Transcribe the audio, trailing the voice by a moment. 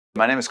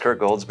My name is Kirk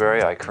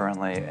Goldsberry. I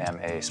currently am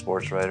a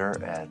sports writer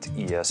at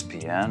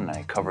ESPN.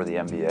 I cover the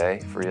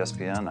NBA for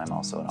ESPN. I'm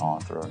also an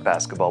author of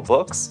basketball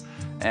books,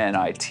 and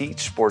I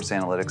teach sports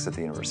analytics at the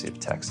University of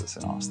Texas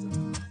in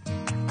Austin.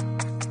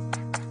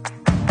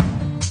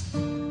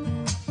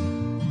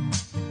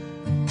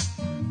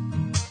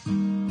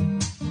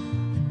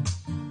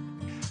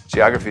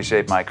 Geography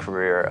shaped my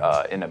career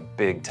in a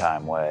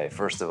big-time way.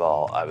 First of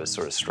all, I was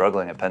sort of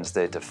struggling at Penn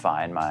State to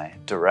find my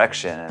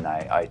direction, and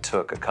I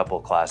took a couple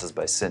classes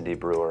by Cindy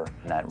Brewer,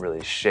 and that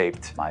really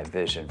shaped my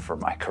vision for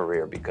my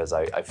career because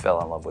I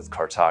fell in love with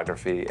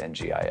cartography and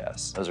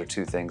GIS. Those are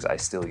two things I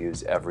still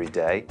use every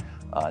day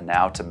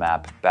now to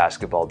map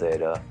basketball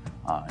data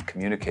and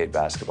communicate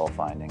basketball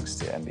findings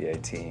to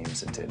NBA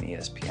teams and to an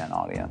ESPN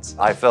audience.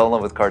 I fell in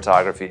love with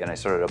cartography and I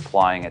started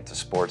applying it to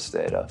sports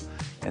data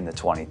in the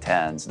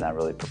 2010s, and that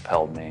really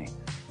propelled me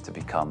to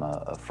become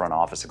a front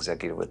office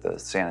executive with the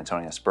San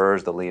Antonio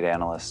Spurs, the lead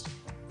analyst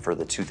for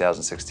the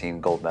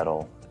 2016 gold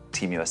medal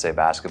Team USA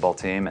basketball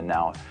team, and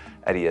now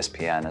at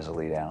ESPN as a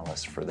lead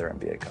analyst for their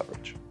NBA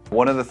coverage.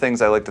 One of the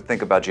things I like to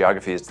think about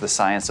geography is the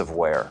science of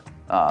where.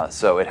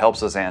 So it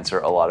helps us answer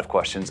a lot of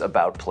questions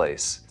about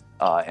place.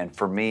 And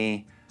for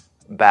me,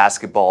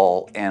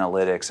 basketball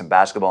analytics and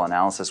basketball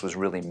analysis was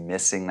really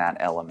missing that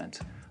element,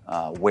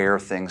 where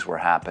things were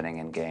happening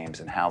in games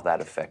and how that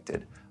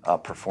affected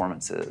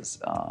performances.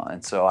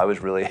 And so I was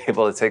really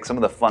able to take some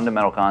of the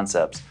fundamental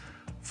concepts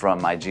from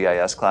my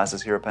GIS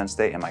classes here at Penn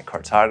State and my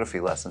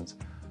cartography lessons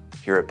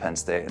here at Penn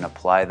State and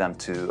apply them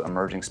to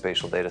emerging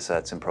spatial data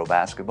sets in pro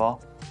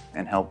basketball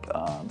and help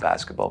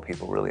basketball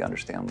people really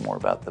understand more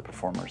about the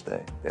performers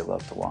they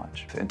love to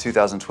watch. In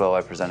 2012,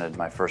 I presented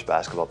my first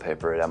basketball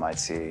paper at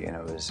MIT, and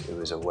it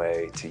was a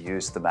way to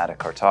use thematic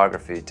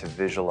cartography to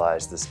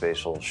visualize the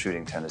spatial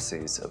shooting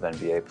tendencies of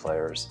NBA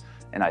players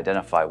and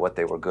identify what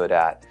they were good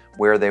at,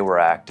 where they were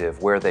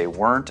active, where they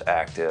weren't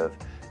active,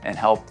 and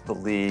help the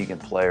league and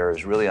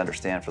players really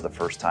understand for the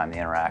first time the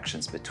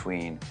interactions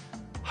between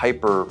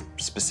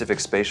hyper-specific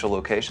spatial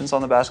locations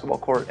on the basketball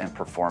court and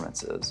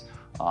performances.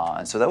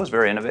 And so that was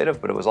very innovative,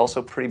 but it was also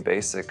pretty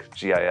basic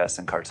GIS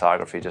and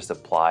cartography just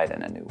applied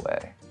in a new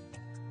way.